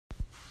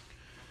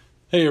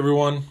Hey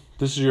everyone,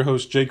 this is your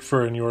host Jake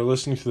Furr, and you are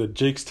listening to the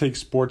Jake's Take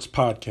Sports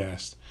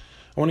podcast.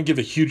 I want to give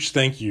a huge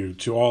thank you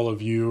to all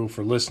of you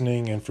for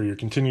listening and for your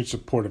continued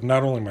support of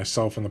not only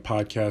myself and the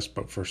podcast,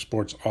 but for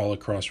sports all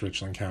across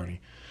Richland County.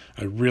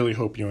 I really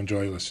hope you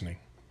enjoy listening.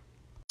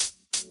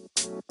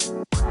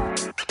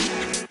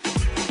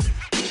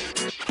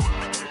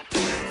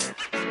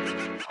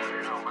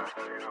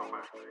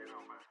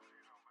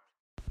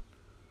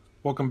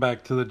 Welcome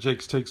back to the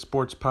Jake's Take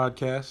Sports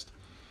podcast.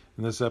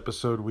 In this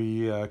episode,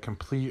 we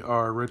complete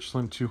our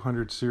Richland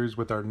 200 series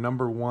with our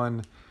number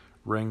one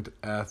ranked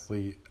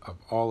athlete of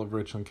all of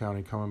Richland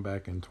County coming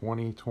back in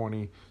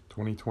 2020,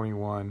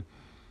 2021.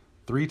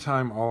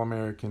 Three-time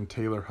All-American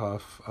Taylor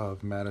Huff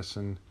of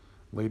Madison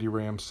Lady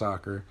Rams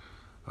Soccer.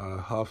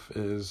 Huff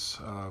is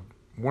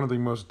one of the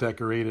most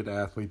decorated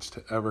athletes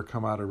to ever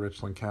come out of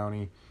Richland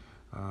County.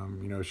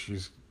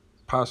 She's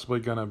possibly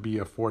going to be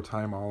a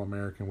four-time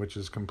All-American, which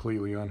is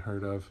completely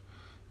unheard of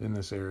in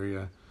this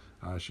area.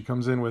 She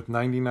comes in with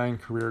 99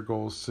 career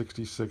goals,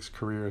 66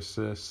 career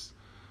assists,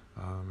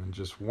 and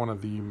just one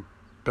of the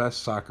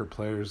best soccer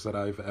players that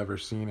I've ever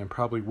seen and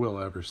probably will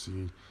ever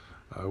see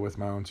with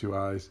my own two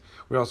eyes.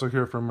 We also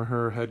hear from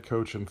her head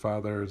coach and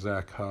father,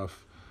 Zach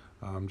Huff,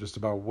 just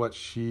about what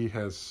she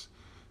has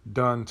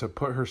done to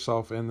put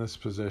herself in this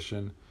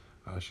position.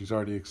 She's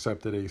already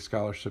accepted a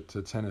scholarship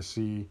to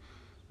Tennessee,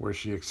 where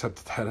she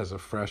accepted that as a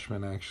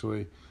freshman,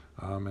 actually,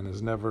 and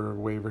has never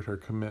wavered her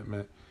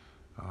commitment.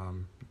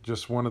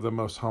 Just one of the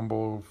most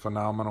humble,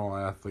 phenomenal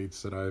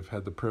athletes that I've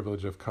had the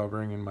privilege of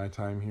covering in my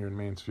time here in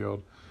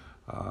Mansfield.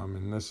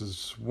 And this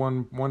is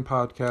one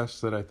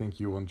podcast that I think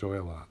you will enjoy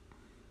a lot.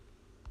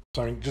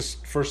 So,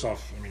 just first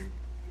off,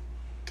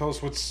 tell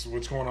us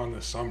what's going on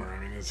this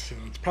summer. It's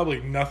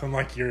probably nothing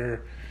like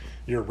your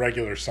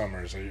regular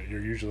summers.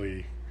 You're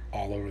usually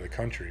all over the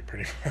country,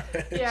 pretty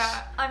much.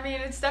 Yeah,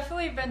 it's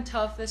definitely been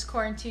tough this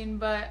quarantine,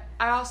 but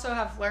I also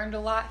have learned a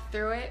lot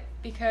through it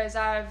because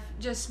I've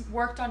just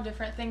worked on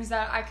different things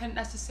that I couldn't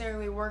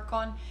necessarily work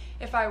on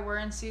if I were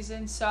in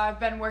season. So I've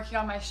been working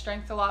on my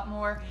strength a lot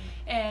more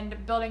and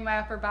building my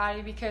upper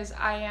body because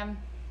I am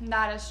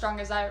not as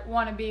strong as I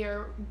want to be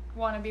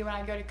when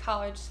I go to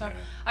college. So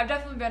I've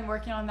definitely been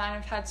working on that,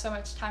 and I've had so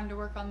much time to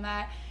work on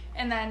that.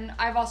 And then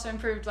I've also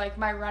improved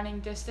my running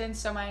distance,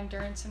 so my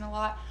endurance and a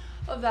lot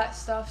of that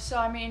stuff. So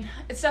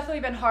it's definitely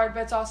been hard,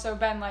 but it's also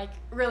been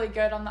really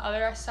good on the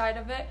other side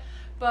of it.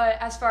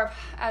 But as far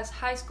as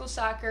high school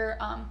soccer,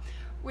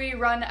 we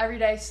run every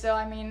day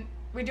still.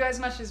 We do as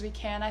much as we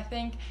can, I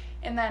think.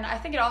 And then I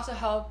think it also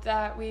helped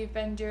that we've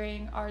been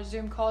doing our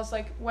Zoom calls.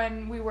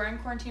 When we were in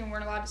quarantine, we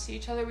weren't allowed to see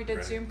each other. We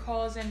did Zoom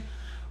calls, and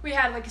we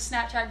had a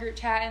Snapchat group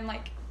chat and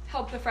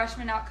help the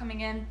freshmen out coming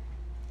in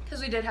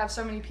because we did have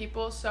so many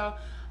people. So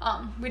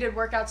we did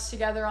workouts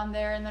together on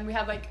there, and then we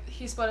had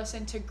he split us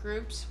into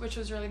groups, which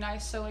was really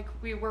nice. So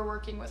we were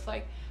working with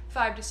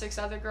 5 to 6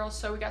 other girls,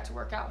 so we got to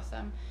work out with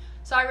them.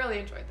 So I really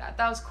enjoyed that.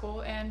 That was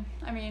cool, and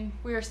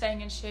we were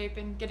staying in shape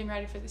and getting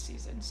ready for the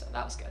season, so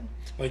that was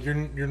good.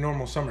 Your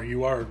normal summer,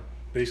 you are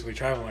basically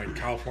traveling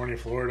California,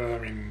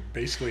 Florida,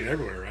 basically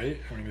everywhere, right?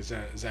 Is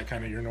that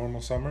kind of your normal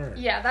summer? Or?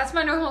 Yeah, that's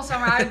my normal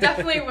summer. I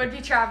definitely would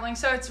be traveling,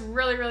 so it's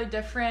really, really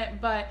different.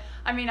 But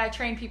I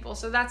train people,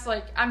 so that's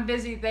I'm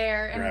busy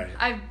there, and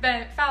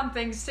I've found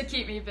things to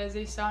keep me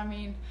busy. So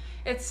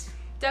it's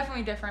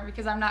definitely different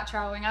because I'm not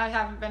traveling. I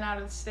haven't been out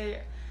of the state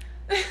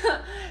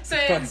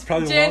since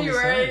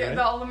January,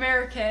 the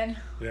All-American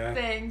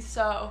thing.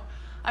 So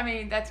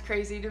that's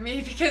crazy to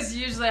me because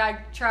usually I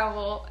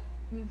travel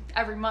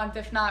every month,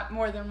 if not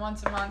more than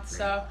once a month.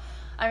 So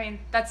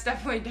that's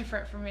definitely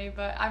different for me,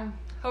 but I'm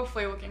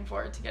hopefully looking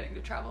forward to getting to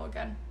travel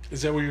again.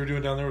 Is that what you were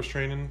doing down there, was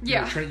training?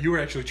 Yeah. You were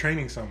actually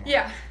training someone?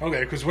 Yeah.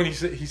 Okay, because when he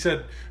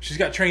said she's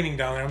got training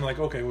down there, I'm like,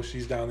 okay, well,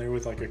 she's down there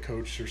with a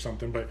coach or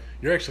something, but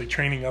you're actually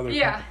training other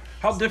people.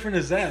 How different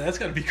is that? That's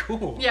got to be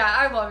cool. Yeah,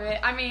 I love it.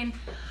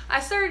 I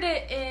started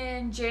it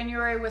in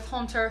January with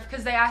home turf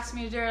because they asked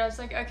me to do it. I was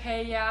like,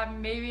 okay, yeah,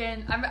 maybe.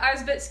 And I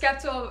was a bit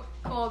skeptical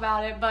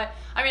about it, but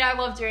I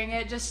love doing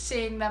it, just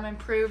seeing them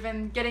improve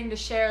and getting to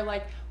share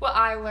what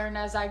I learned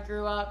as I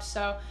grew up.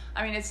 So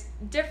it's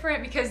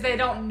different because they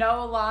don't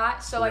know a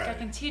lot, so I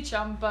can teach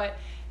them, but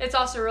it's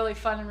also really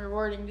fun and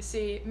rewarding to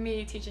see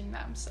me teaching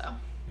them. So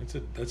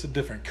that's a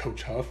different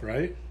Coach Huff,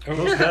 right?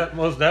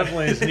 Most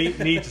definitely, it's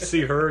neat to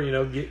see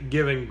her,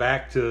 giving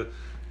back to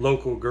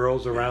local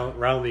girls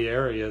around the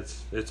area.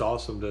 It's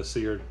awesome to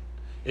see her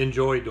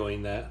enjoy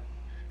doing that.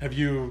 Have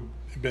you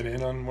been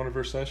in on one of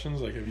her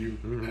sessions? Have you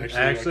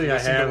actually I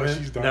haven't. To what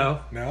she's done?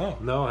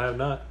 No, I have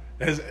not.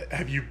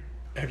 Have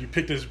you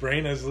picked his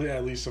brain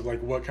at least of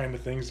what kind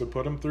of things to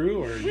put him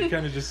through, or you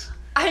kind of just?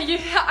 I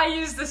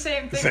used the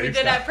same thing we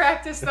did at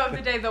practice the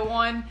other day. The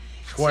one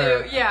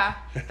Square.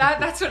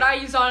 That's what I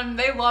use on them.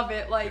 They love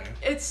it. Like,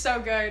 it's so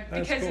good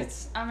That's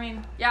because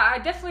cool. I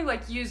definitely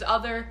like use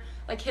other,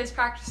 like his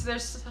practices.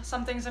 There's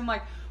some things I'm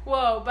like,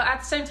 whoa, but at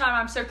the same time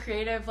I'm so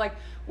creative, like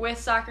with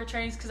soccer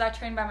trainings, because I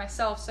train by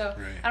myself, so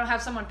I don't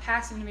have someone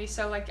passing to me.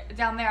 So like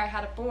down there I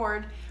had a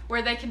board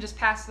where they can just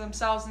pass to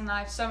themselves, and I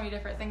have so many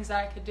different things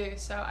that I could do.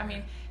 So I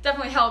mean,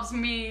 definitely helps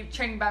me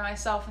training by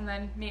myself and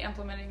then me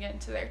implementing it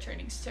into their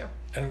trainings too.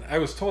 And I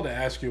was told to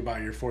ask you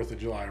about your 4th of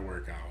July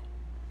workout.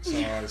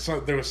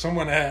 So there was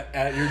someone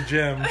at your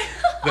gym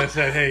that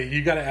said, hey,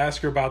 you got to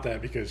ask her about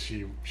that because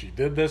she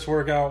did this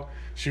workout.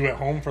 She went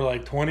home for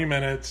like 20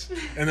 minutes,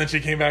 and then she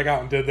came back out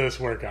and did this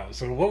workout.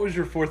 So what was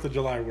your 4th of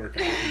July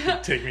workout? You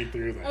could take me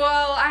through that.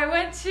 Well, I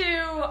went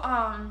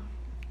to,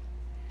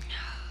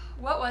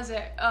 what was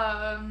it?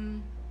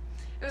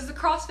 It was the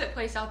CrossFit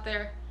place out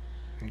there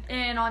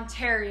in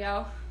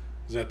Ontario.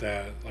 Is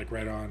that like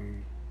right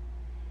on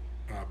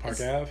Park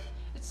Ave?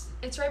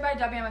 It's right by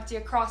WMFD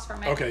across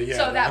from it. Okay, yeah.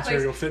 So that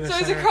Ontario place. Fitness So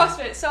it's a Center.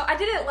 CrossFit. So I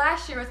did it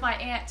last year with my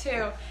aunt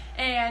too,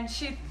 and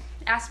she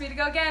asked me to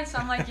go again. So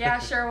I'm like, yeah,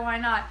 sure, why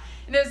not?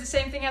 And it was the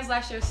same thing as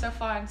last year. It was so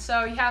fun.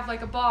 So you have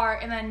like a bar,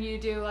 and then you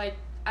do like,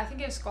 I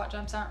think it was squat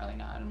jumps. I don't really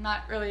know. I'm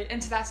not really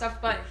into that stuff,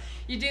 but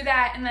you do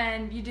that, and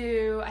then you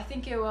do, I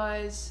think it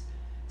was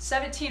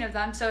 17 of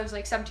them, so it was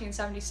like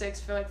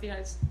 1776 for like the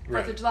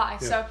 4th of July.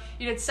 Yeah. So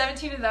you did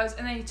 17 of those,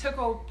 and then you took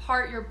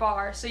apart your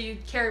bar, so you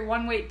carry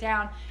one weight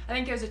down. I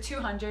think it was a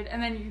 200,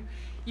 and then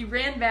you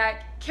ran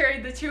back,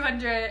 carried the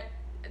 200,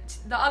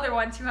 the other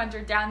one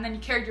 200 down, and then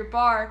you carried your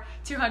bar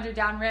 200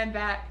 down, ran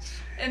back,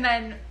 and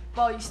then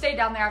you stayed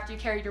down there after you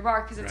carried your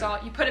bar because it's all,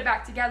 you put it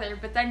back together,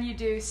 but then you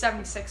do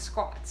 76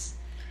 squats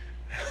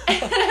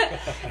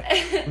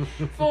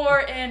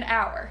for an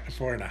hour.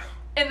 For an hour.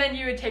 And then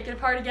you would take it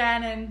apart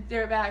again and do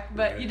it back.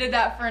 But you did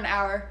that for an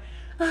hour.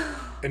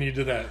 And you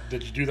did that.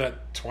 Did you do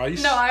that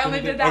twice? No, I only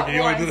did that okay,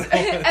 once. You only did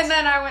that once. And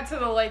then I went to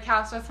the lake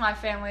house with my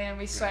family and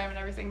we swam and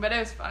everything. But it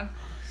was fun.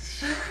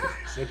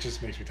 That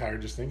just makes me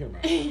tired just thinking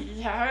about it.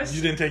 Yeah. It was...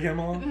 You didn't take him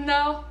along?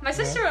 No. My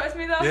sister went with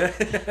me, though.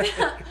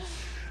 Yeah.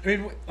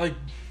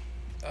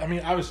 I mean,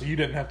 obviously you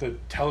didn't have to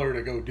tell her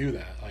to go do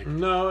that. Like,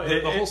 No,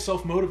 the whole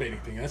self-motivating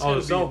thing. That's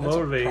the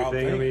self-motivating that's a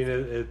thing. I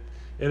mean,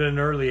 at an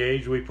early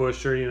age, we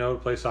pushed her, to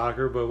play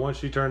soccer. But once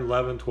she turned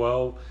 11,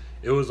 12,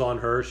 it was on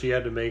her. She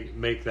had to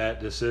make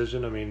that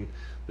decision. I mean,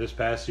 this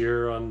past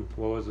year on,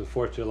 4th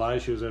of July,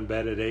 she was in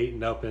bed at 8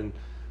 and up in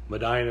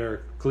Medina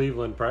or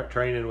Cleveland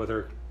training with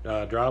her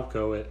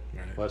Dravco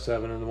at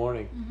 7 in the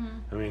morning.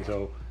 Mm-hmm. I mean,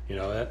 so,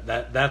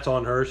 that's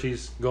on her.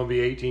 She's going to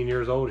be 18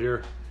 years old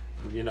here,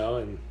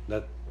 and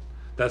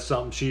that's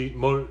something she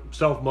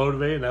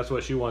self-motivated, and that's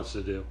what she wants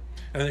to do.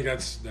 I think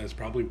that's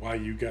probably why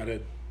you got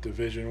a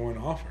Division I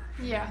offer.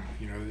 Yeah.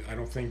 I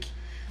don't think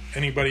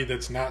anybody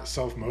that's not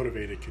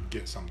self-motivated could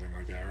get something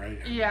like that,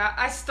 right? Yeah,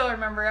 I still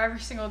remember every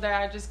single day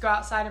I'd just go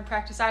outside and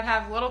practice. I'd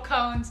have little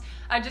cones.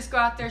 I'd just go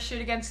out there, shoot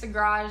against the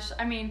garage.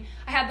 I mean,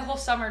 I had the whole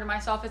summer to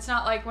myself. It's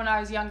not like when I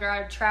was younger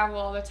I'd travel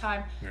all the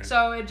time. Right.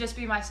 So it'd just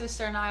be my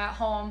sister and I at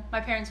home.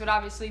 My parents would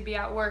obviously be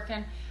at work,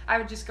 and I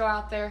would just go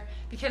out there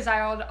because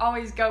I would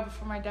always go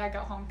before my dad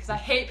got home because I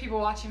hate people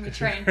watching me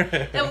train.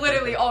 And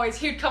literally always,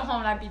 he'd come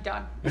home and I'd be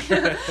done.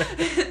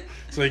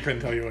 So he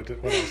couldn't tell you what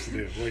else to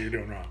do, what you're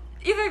doing wrong.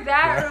 Either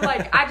that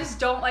or, I just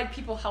don't like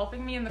people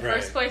helping me in the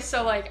first place.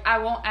 So, I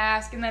won't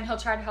ask, and then he'll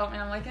try to help me,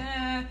 and I'm like,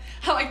 I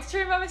like to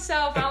train by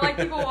myself. I don't like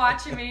people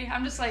watching me.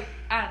 I'm just like,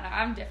 I don't know.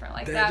 I'm different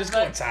like that. Just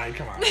go inside.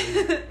 Come on.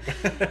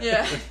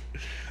 Yeah.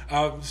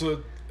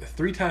 So,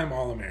 3-time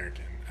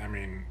All-American. I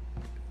mean,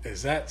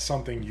 is that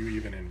something you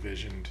even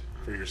envisioned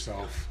for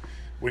yourself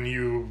when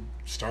you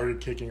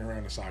started kicking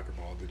around a soccer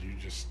ball? Did you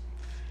just...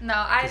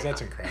 No, because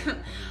that's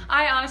incredible.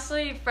 I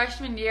honestly,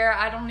 freshman year,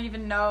 I don't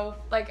even know,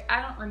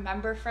 I don't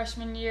remember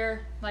freshman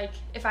year,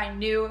 if I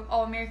knew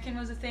All-American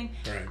was a thing.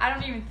 Right. I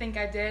don't even think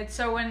I did.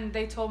 So when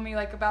they told me,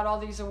 about all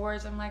these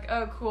awards, I'm like,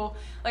 oh, cool.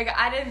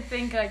 I didn't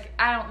think,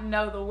 I don't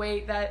know the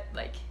weight that,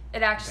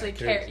 it actually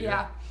carried.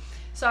 Yeah.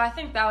 So I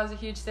think that was a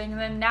huge thing. And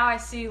then now I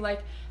see,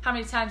 how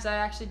many times I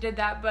actually did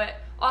that. But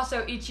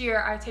also each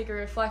year I take a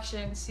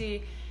reflection and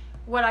see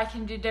what I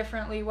can do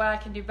differently, what I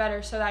can do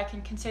better so that I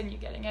can continue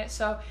getting it.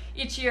 So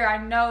each year I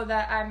know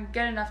that I'm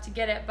good enough to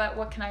get it, but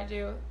what can I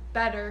do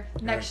better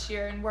next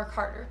year and work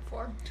harder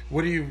for?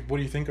 What do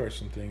you think are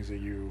some things that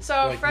you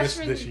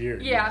freshman this year?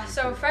 Yeah,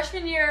 so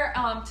freshman year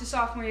to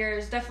sophomore year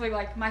is definitely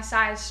my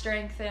size,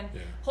 strength, and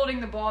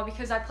holding the ball,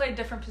 because I played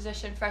different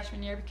position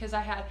freshman year because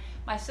I had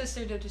my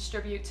sister to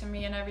distribute to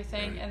me and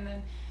everything, and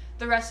then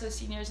the rest of the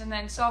seniors. And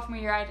then sophomore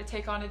year I had to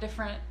take on a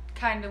different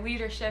kind of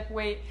leadership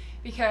weight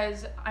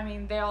because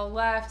they all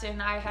left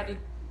and I had to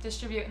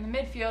distribute in the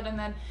midfield. And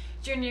then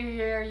junior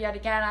year yet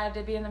again I had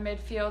to be in the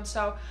midfield,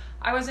 so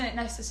I wasn't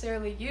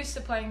necessarily used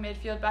to playing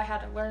midfield, but I had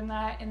to learn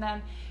that. And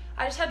then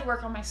I just had to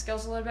work on my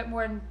skills a little bit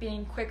more and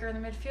being quicker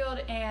in the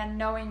midfield and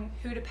knowing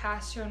who to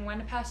pass to and when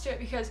to pass to it,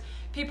 because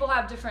people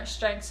have different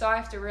strengths, so I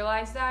have to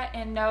realize that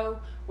and know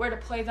where to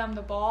play them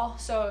the ball.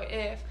 So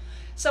if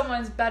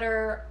someone's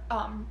better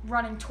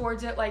running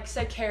towards it, like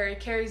say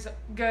Carrie's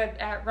good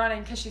at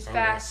running because she's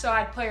fast, so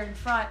I'd play her in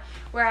front.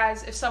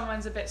 Whereas if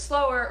someone's a bit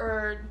slower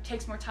or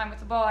takes more time with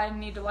the ball, I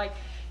need to like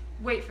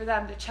wait for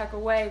them to check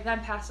away,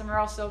 then pass them, or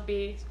else they'll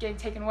be getting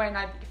taken away and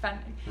I'd be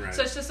defending. Right.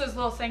 So it's just those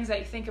little things that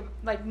you think of,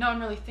 like no one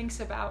really thinks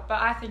about,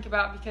 but I think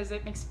about because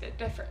it makes a big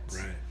difference.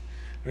 Right.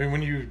 I mean,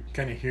 when you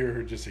kind of hear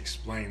her just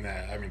explain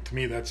that, I mean, to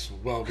me, that's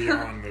well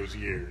beyond those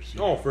years.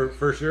 Oh,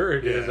 for sure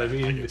it is. I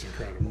mean, it's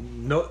incredible.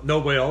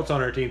 Nobody else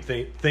on our team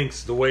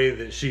thinks the way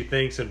that she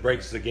thinks and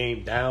breaks the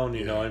game down.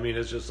 You know, I mean,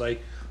 it's just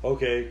like,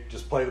 okay,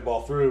 just play the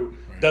ball through.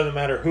 Right. Doesn't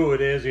matter who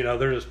it is. You know,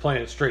 they're just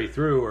playing it straight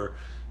through, or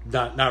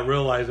not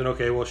realizing,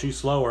 okay, well, she's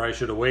slower. I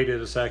should have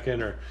waited a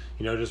second, or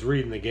you know, just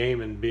reading the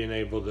game and being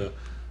able to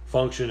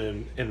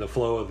function in the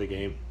flow of the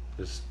game.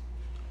 Just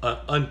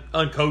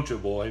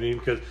uncoachable. I mean,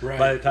 because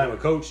by the time a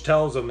coach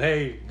tells them,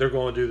 hey, they're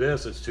going to do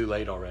this, it's too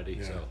late already.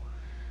 Yeah. So,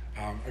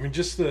 I mean,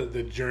 just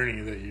the journey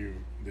that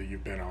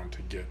you've been on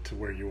to get to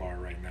where you are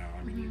right now.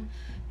 I mean,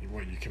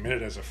 you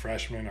committed as a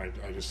freshman.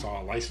 I just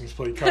saw a license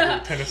plate cover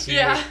in Tennessee.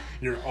 Yeah.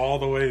 You're all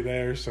the way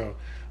there. So,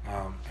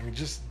 I mean,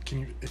 just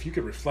if you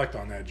could reflect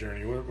on that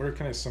journey, what are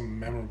kind of some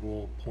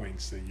memorable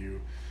points that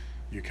you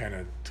kind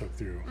of took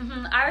through?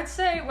 I would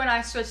say when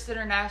I switched to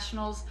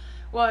internationals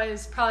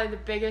was probably the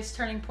biggest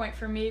turning point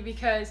for me,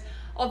 because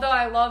although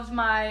I loved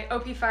my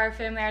OP Fire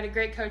family, I had a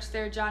great coach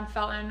there, John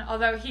Felton.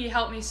 Although he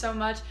helped me so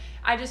much,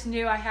 I just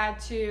knew I had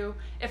to,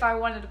 if I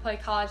wanted to play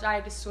college, I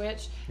had to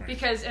switch. Right.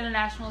 Because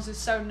internationals is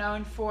so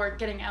known for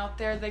getting out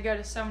there. They go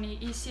to so many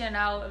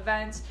ECNL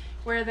events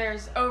where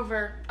there's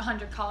over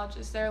 100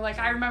 colleges there. Like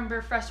I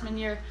remember freshman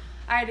year,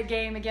 I had a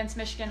game against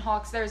Michigan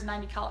Hawks. There was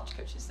 90 college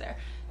coaches there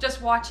just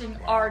watching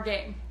our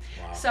game.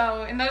 Wow.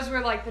 So, and those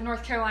were like the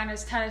North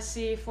Carolinas,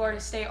 Tennessee,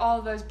 Florida State, all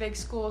of those big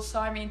schools. So,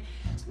 I mean,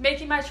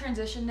 making my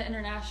transition to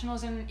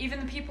internationals, and even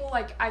the people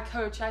like I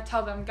coach, I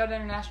tell them, go to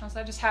internationals.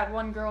 I just had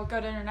one girl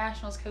go to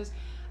internationals because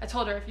I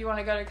told her, if you want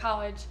to go to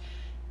college,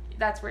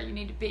 that's where you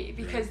need to be,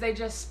 because they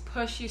just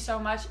push you so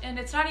much. And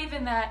it's not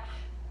even that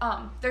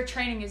their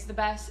training is the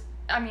best.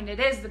 I mean,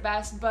 it is the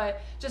best,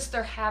 but just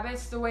their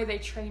habits, the way they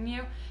train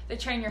you. They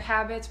train your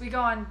habits. We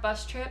go on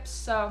bus trips,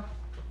 so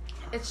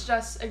it's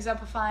just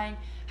exemplifying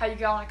how you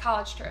go on a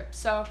college trip.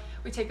 So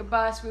we take a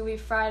bus, we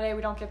leave Friday,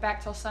 we don't get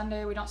back till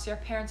Sunday, we don't see our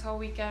parents all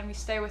weekend, we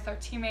stay with our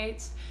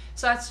teammates.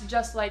 So that's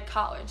just like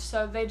college.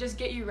 So they just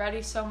get you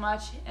ready so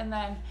much, and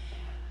then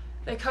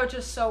they coach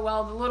us so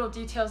well, the little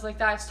details like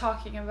that I was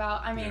talking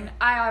about. I mean,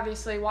 I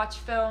obviously watch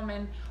film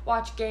and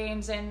watch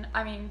games, and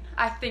I mean,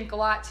 I think a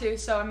lot too,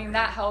 so I mean,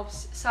 that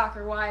helps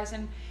soccer-wise.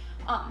 And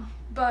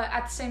but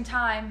at the same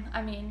time,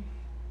 I mean,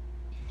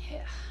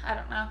 yeah, I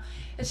don't know.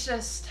 It's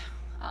just,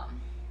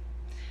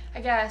 I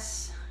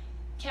guess,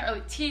 can't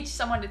really teach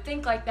someone to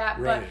think like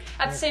that, but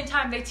at the same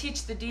time, they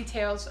teach the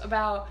details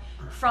about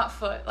front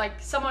foot.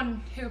 Like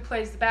someone who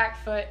plays the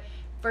back foot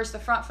versus the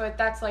front foot,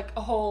 that's like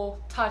a whole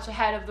touch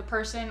ahead of the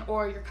person,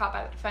 or you're caught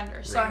by the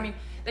defender. So, I mean,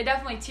 they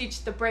definitely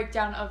teach the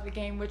breakdown of the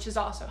game, which is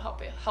also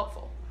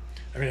helpful.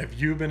 I mean, have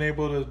you been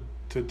able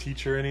to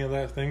teach her any of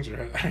that things,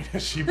 or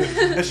has she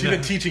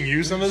been teaching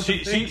you some of the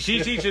things?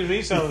 She teaches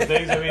me some of the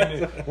things. I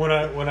mean, when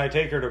I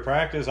take her to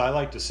practice, I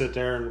like to sit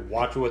there and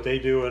watch what they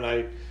do, and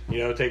I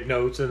take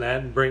notes and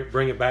that, and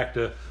bring it back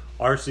to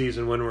our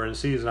season when we're in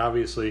season.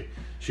 Obviously,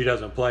 she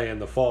doesn't play in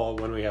the fall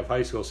when we have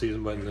high school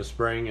season, but in the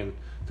spring and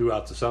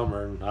throughout the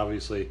summer, and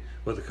obviously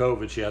with the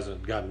COVID, she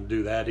hasn't gotten to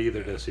do that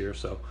either this year.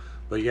 So,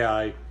 but yeah,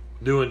 I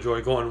do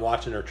enjoy going and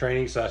watching her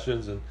training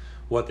sessions and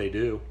what they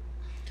do.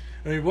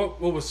 I mean, what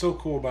was so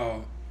cool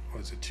about,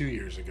 was it 2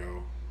 years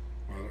ago?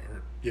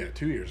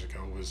 2 years ago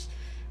was,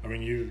 I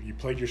mean, you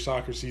played your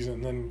soccer season,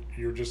 and then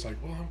you were just like,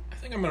 well, I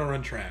think I'm going to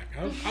run track.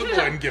 I'll go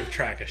ahead and give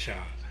track a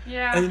shot.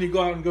 Yeah. And then you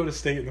go out and go to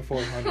state in the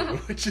 400,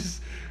 which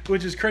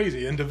is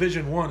crazy, in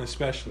Division I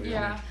especially.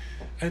 Yeah.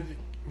 I mean,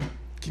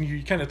 can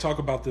you kind of talk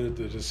about the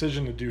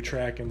decision to do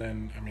track, and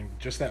then, I mean,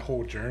 just that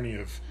whole journey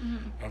of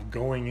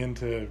going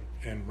into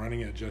and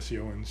running at Jesse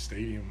Owens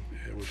Stadium?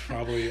 It was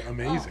probably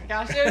amazing. Oh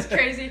my gosh, it was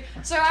crazy.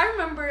 So I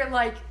remember,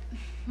 like,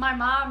 my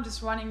mom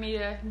just wanting me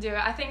to do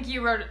it. I think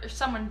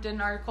someone did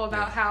an article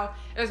about how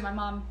it was my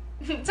mom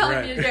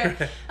telling me to do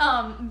it.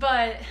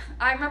 But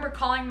I remember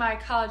calling my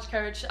college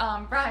coach,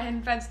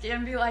 Brian Fensky,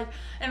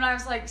 and I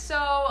was like, so,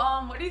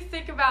 what do you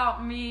think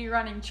about me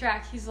running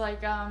track? He's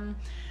like,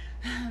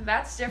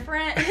 that's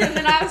different. And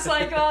then I was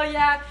like, oh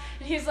yeah.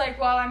 And he's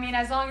like, well, I mean,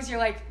 as long as you're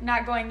like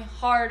not going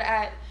hard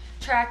at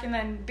track and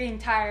then being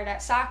tired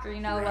at soccer,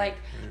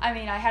 I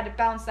mean, I had to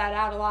balance that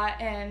out a lot.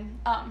 And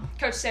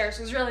Coach Saris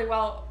was really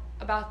well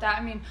about that.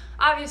 I mean,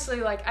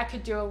 obviously, like, I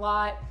could do a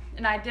lot,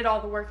 and I did all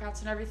the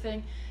workouts and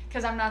everything,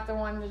 because I'm not the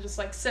one to just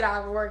like sit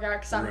out of a workout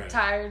because I'm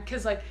tired,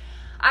 because like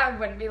I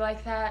wouldn't be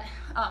like that.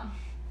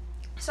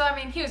 So I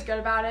mean, he was good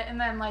about it.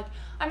 And then like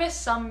I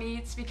missed some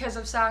meets because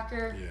of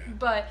soccer,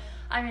 but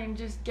I mean,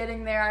 just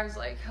getting there, I was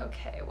like,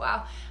 okay,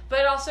 wow. But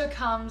it also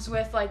comes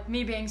with, like,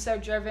 me being so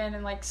driven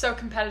and, like, so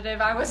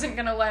competitive. I wasn't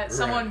going to let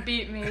someone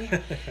beat me.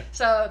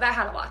 So that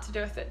had a lot to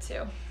do with it,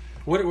 too.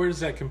 Where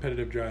does that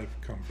competitive drive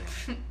come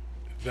from?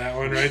 That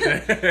one right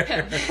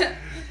there.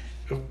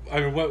 I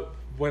mean,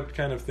 what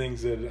kind of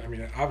things that, I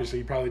mean, obviously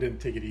you probably didn't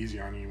take it easy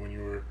on you when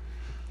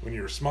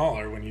you were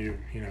smaller, when you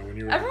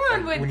were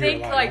everyone would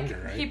think like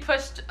younger, right? he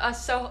pushed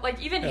us so,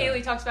 like even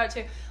Haley talks about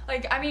it too.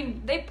 Like, I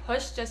mean, they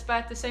pushed us, but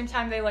at the same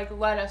time they like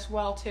led us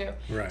well too.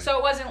 Right. So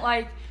it wasn't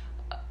like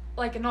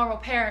a normal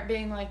parent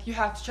being like, you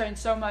have to train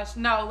so much.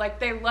 No, like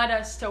they led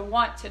us to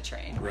want to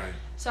train. Right.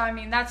 So I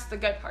mean, that's the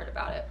good part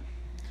about it.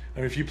 I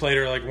mean, if you played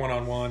her like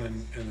one-on-one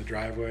in the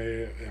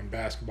driveway in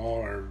basketball,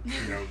 or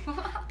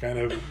kind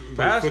of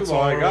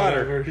basketball, I got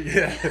her.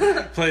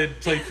 Yeah, played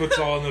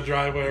futsal in the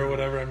driveway or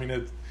whatever. I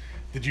mean,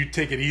 did you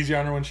take it easy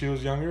on her when she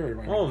was younger?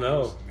 Or,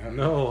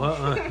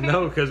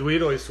 No, because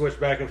we'd always switch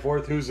back and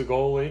forth. Who's the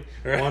goalie?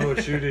 Right. One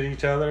would shoot at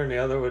each other, and the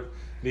other would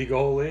be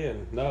goalie.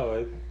 And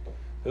no,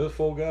 it was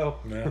full go.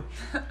 Yeah.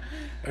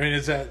 I mean,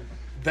 is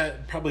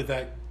that probably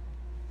that?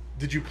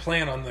 Did you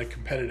plan on the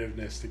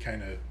competitiveness to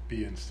kind of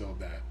be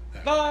instilled that?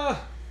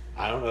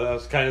 I don't know. That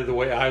was kind of the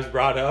way I was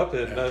brought up,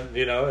 and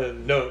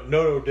and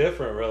no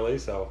different really.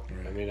 So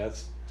right. I mean,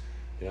 that's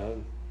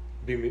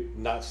be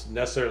not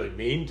necessarily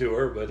mean to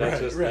her, but that's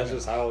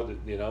just how it.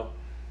 Yeah.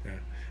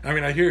 I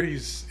mean, I hear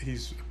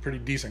he's a pretty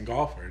decent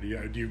golfer. Do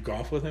you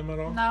golf with him at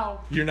all?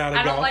 No. You're not a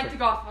golfer? I don't like to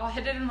golf. I'll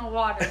hit it in the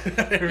water.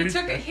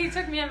 He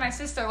took me and my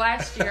sister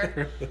last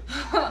year.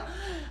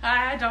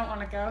 I don't want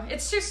to go.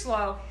 It's too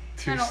slow.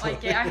 I don't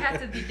like it. I have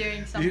to be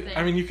doing something.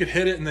 I mean, you could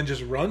hit it and then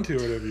just run to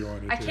it if you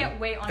wanted to. I can't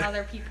wait on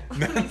other people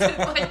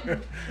to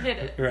hit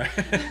it. Right.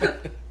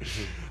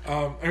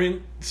 I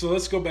mean, so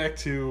let's go back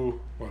to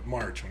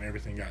March when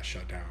everything got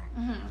shut down.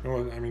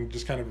 Mm-hmm. I mean,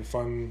 just kind of a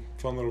fun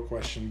little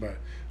question, but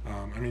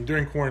I mean,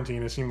 during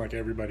quarantine, it seemed like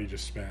everybody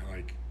just spent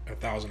like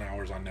 1,000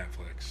 hours on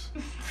Netflix.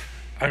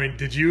 I mean,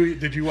 did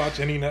you watch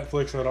any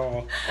Netflix at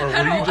all, or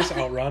were you just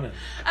out running?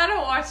 I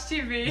don't watch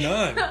TV.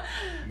 None.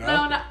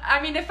 No.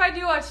 I mean, if I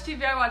do watch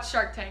TV, I watch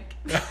Shark Tank.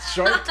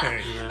 Shark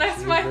Tank.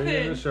 That's my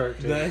thing. Shark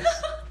Tank.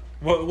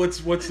 What's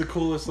the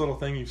coolest little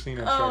thing you've seen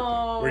on Shark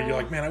Tank? Where you're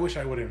like, man, I wish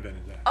I would have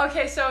invented that.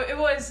 Okay, so it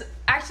was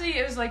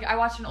like I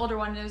watched an older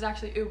one, and it was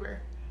actually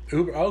Uber.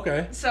 Uber,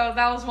 okay. So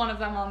that was one of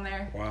them on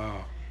there.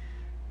 Wow.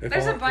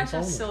 There's a bunch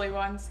of silly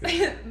ones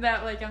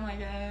that like I'm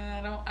like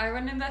I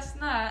wouldn't invest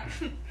in that.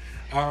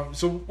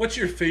 So what's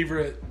your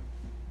favorite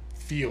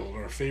field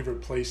or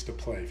favorite place to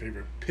play?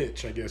 Favorite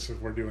pitch, I guess,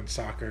 if we're doing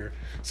soccer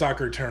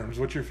terms.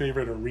 What's your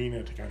favorite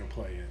arena to kind of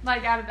play in?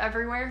 Like out of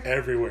everywhere?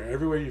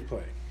 Everywhere you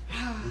play.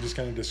 And just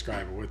kind of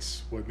describe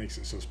it. What makes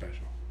it so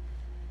special?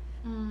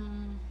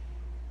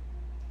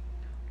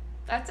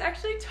 That's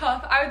actually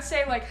tough. I would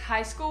say like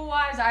high school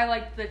wise, I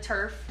like the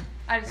turf.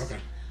 I just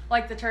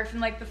like the turf, and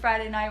like the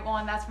Friday night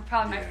one. That's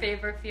probably my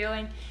favorite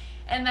feeling.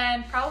 And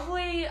then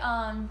probably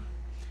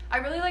I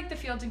really like the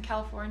fields in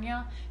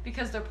California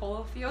because they're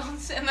polo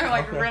fields and they're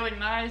like really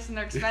nice and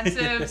they're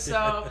expensive.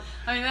 So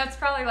I mean that's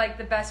probably like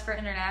the best for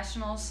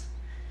internationals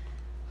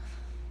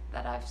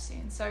that I've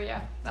seen. So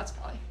yeah, that's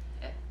probably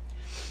it.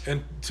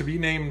 And to be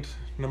named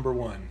number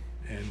 1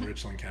 in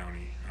Richland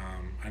County,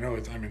 I know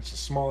it's a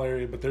small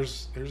area, but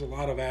there's a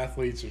lot of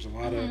athletes. There's a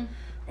lot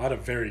of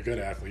very good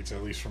athletes,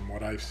 at least from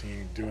what I've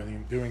seen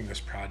doing this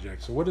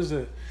project. So what does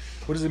it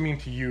mean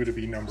to you to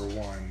be number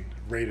 1,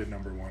 rated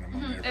number 1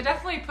 among everybody? It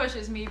definitely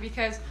pushes me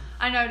because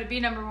I know to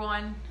be number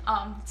 1,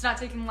 it's not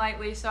taken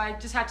lightly. So I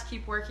just have to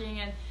keep working,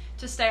 and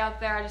to stay out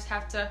there, I just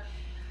have to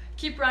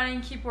keep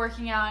running, keep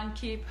working out, and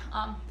keep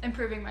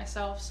improving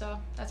myself. So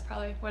that's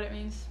probably what it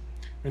means.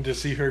 And to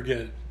see her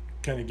get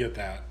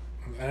that.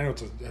 I know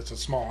it's a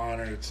small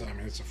honor. It's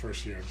the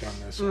first year I've done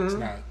this, so it's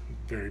not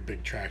very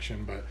big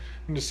traction. But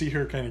to see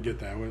her kind of get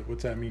that,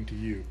 what's that mean to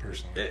you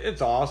personally?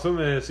 It's awesome,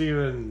 and it's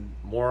even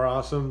more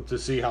awesome to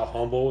see how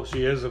humble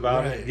she is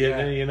about it.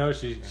 Getting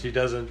it, she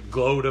doesn't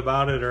gloat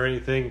about it or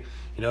anything.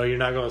 You're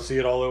not going to see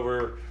it all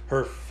over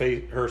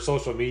her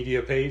social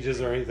media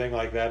pages or anything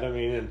like that. I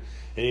mean,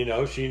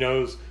 and she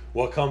knows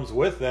what comes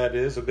with that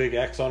is a big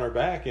X on her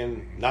back,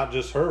 and not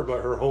just her,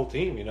 but her whole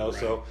team, Right.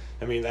 So,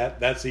 I mean,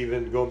 that's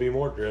even going to be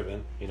more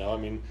driven, I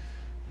mean,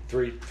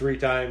 three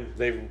times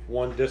they've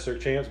won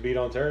district champs, beat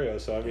Ontario.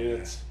 So, I mean,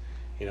 it's,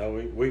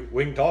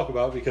 we can talk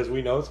about it because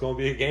we know it's going to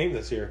be a game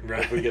this year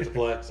if we get to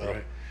play. So,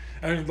 right.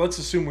 I mean, let's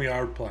assume we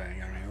are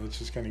playing. I mean, let's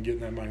just kind of get in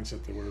that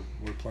mindset that we're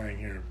playing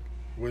here.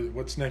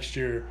 What's next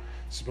year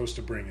supposed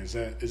to bring? Is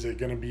it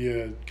going to be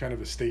a kind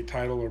of a state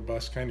title or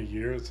bust kind of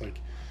year? It's like,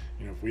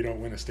 if we don't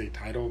win a state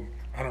title,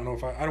 I don't know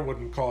if I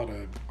wouldn't call it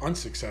an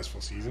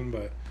unsuccessful season,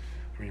 but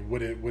I mean,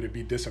 would it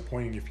be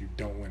disappointing if you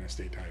don't win a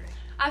state title?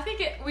 I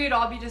think we'd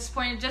all be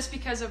disappointed just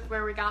because of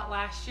where we got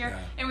last year,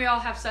 and we all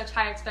have such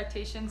high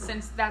expectations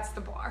since that's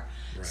the bar.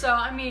 Right. So,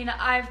 I mean,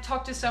 I've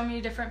talked to so many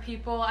different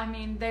people. I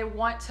mean, they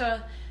want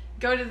to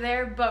go to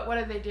there, but what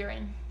are they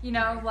doing?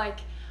 Like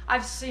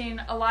I've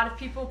seen a lot of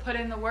people put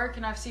in the work,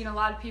 and I've seen a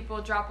lot of people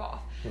drop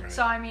off. Right.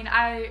 So, I mean,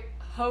 I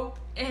hope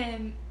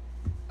and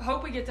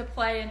hope we get to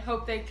play and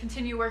hope they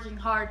continue working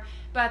hard.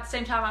 But at the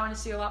same time, I want to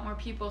see a lot more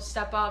people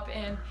step up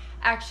and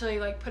actually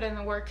like put in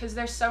the work, because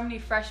there's so many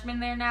freshmen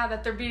there now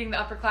that they're beating the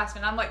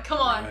upperclassmen. I'm like, come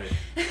on.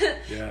 Right.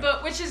 Yeah.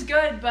 But which is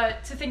good,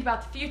 but to think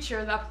about the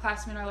future, the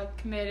upperclassmen are like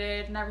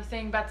committed and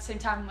everything, but at the same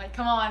time, I'm like,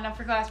 come on,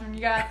 upperclassmen,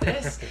 you got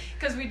this.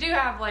 Because we do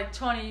have like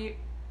 20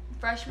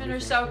 freshmen or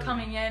so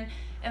coming in,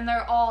 and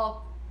they're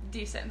all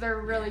decent. They're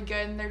really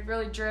good, and they're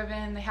really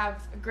driven. They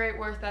have a great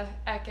work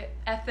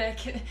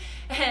ethic,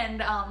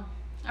 and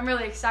I'm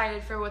really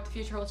excited for what the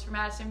future holds for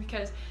Madison,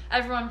 because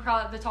everyone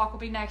probably, the talk will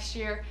be next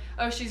year,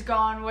 oh, she's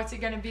gone, what's it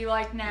going to be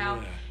like now?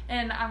 Yeah.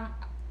 And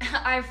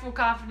I have full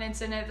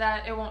confidence in it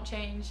that it won't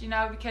change, you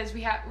know, because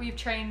we've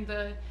trained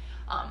the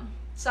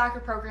soccer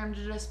program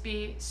to just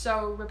be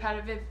so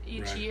repetitive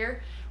each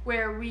year,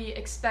 where we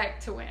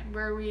expect to win,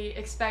 where we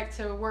expect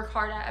to work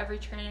hard at every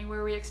training,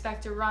 where we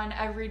expect to run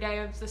every day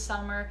of the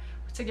summer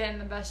to get in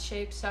the best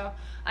shape. So,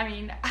 I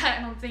mean, I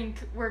don't think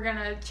we're going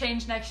to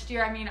change next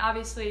year. I mean,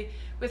 obviously,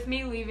 with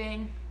me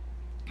leaving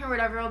or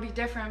whatever, it'll be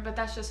different, but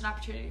that's just an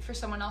opportunity for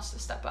someone else to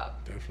step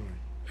up. Definitely.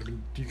 I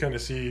mean, do you kind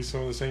of see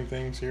some of the same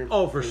things here?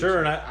 Oh, for sure.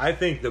 And I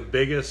think the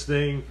biggest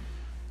thing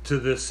to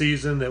this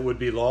season that would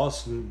be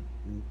lost, and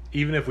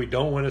even if we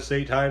don't win a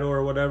state title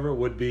or whatever,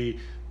 would be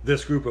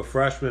this group of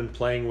freshmen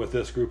playing with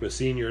this group of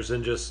seniors,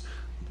 and just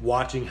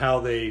watching how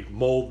they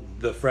mold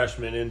the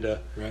freshmen into,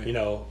 you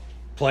know,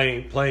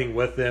 playing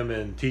with them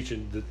and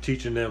teaching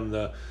them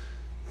the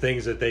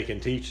things that they can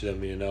teach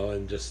them, you know,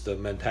 and just the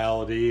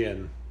mentality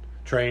and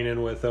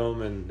training with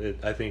them. And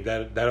I think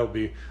that'll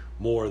be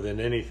more than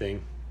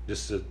anything.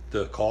 Just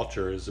the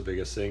culture is the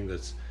biggest thing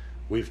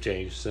we've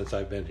changed since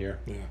I've been here.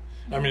 Yeah.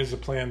 I mean, is the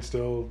plan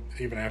still,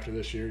 even after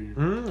this year, you're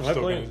still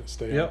going to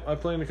stay? Yep, I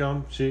plan to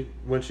come.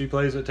 When she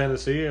plays at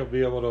Tennessee, I'll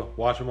be able to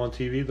watch them on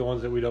TV, the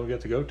ones that we don't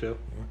get to go to.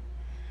 Yeah.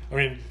 I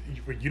mean,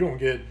 you don't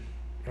get,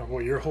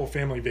 well, your whole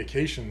family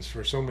vacations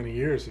for so many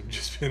years have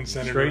just been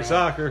centered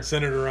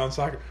around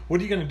soccer. What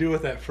are you going to do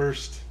with that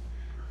first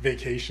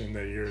vacation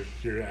that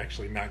you're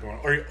actually not going,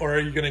 or are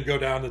you going to go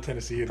down to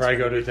Tennessee? And probably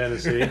go to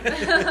Tennessee.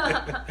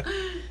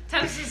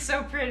 Tennessee's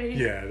so pretty.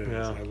 Yeah, it is.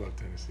 Yeah. I love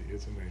Tennessee.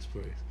 It's a nice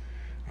place.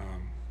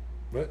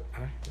 But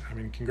I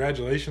mean,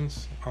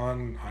 congratulations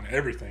on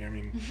everything. I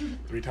mean,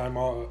 3-time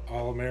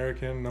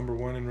All-American,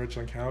 #1 in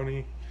Richland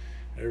County,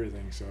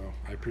 everything. So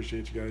I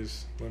appreciate you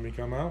guys letting me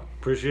come out.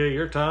 Appreciate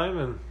your time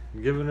and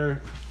giving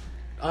her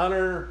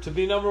honor to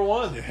be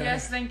 #1. Yeah.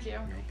 Yes, thank you.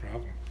 No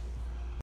problem.